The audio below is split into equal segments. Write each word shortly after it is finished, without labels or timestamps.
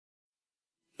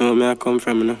know where I come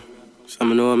from, you know. So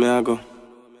I know where I go.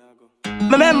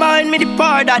 Remember when me the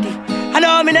poor daddy. I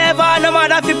know me never no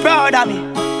mother feel proud of me.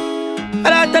 And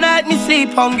after night me sleep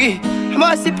hungry. I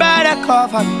must be proud of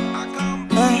cover me.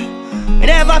 Me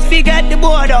never forget the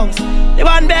boardhouse. The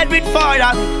one bed with four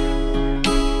of me.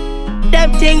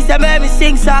 Them things that made me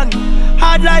sing song.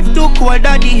 Hard life too cold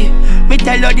daddy. Me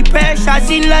tell you the pressures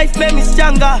in life made me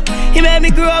stronger. He made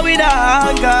me grow with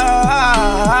hunger.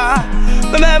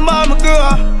 Remember me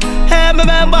grow. Hey,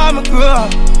 remember me grow.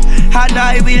 And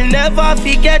I will never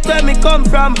forget where me come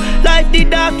from. Life did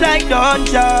dark like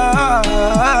dungeon.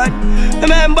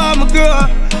 Remember me grow.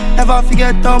 Never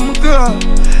forget how me grow.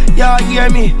 You hear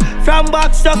me? From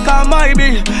back stuck on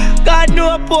marble. God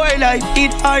know poor life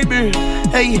it horrible.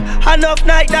 Hey, enough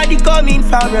night daddy coming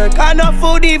from work. Enough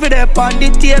food even up on the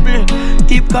table.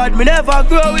 Tip God me never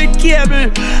grow with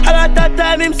cable. And at that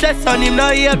time him said son him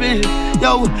not able.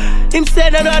 Yo, him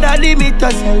said another limit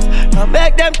yourself. Now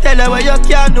make them tell you what you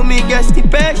can do. Me guess the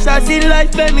pressures in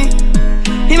life for me.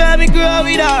 He made me grow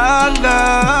with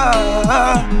hunger.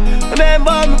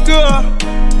 Remember me grow.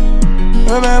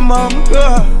 Remember me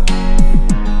grow.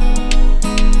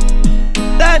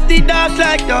 Life the dark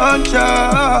like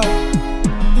dungeon.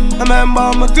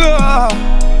 Remember me grow.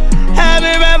 I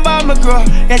remember me grow.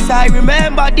 Yes, I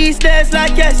remember these days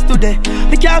like yesterday.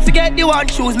 Me can't forget the one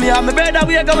shoes me and my brother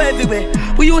we go everywhere.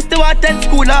 We used to attend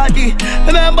school all day.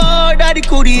 Remember how daddy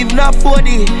could even afford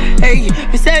it. Hey,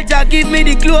 me said Jah give me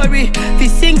the glory. If he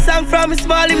sing song from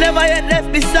small, he never yet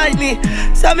left beside me.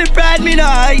 So me pride me no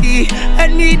hide it.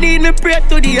 And need me pray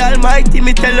to the Almighty.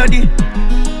 Me tell you the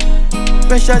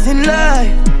pressures in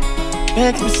life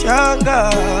make me stronger.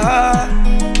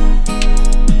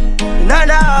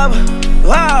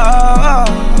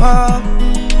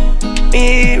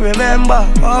 Me remember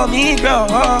how me grow.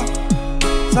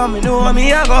 So me know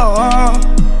me a go.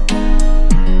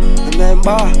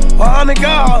 Remember how me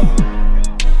go.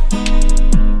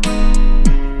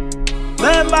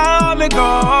 Remember how me go.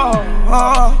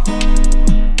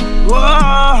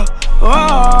 Whoa, whoa,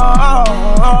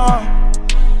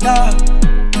 yeah,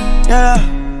 yeah,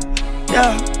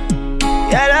 yeah,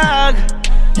 yeah, dog.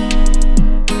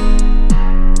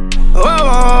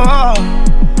 Oh,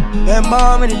 remember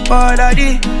me the poor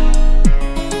daddy.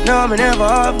 No, me never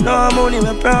have no money,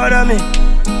 me proud of me.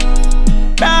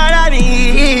 Proud of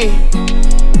me.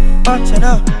 But you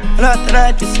know, a lot of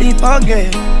night to sleep hungry.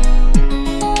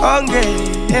 Hungry,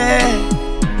 yeah.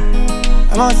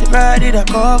 I must be proud of the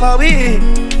cover we.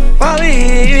 For we,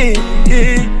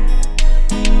 yeah.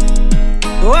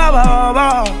 Wow, wow,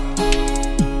 wow.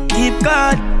 Keep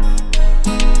God.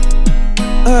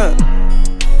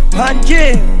 And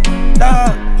Jim,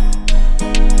 dog.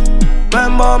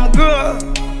 Remember me grow.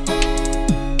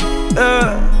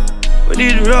 We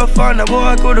did rough on the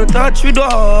boy couldn't touch me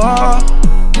door.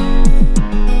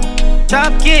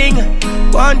 Chop king,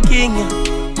 one king.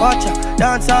 Watch out,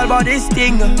 dance all about this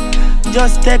thing.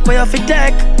 Just take where you fi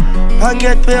take and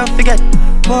get where you fi get.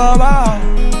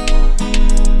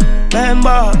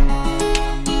 Remember,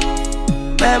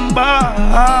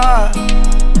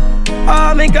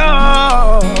 oh me go,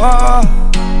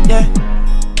 yeah.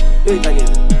 Do it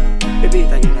again, repeat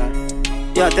it again.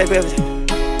 Yeah, take away everything.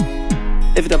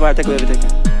 If it's apart, take away everything.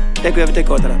 Take away everything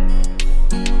out of that.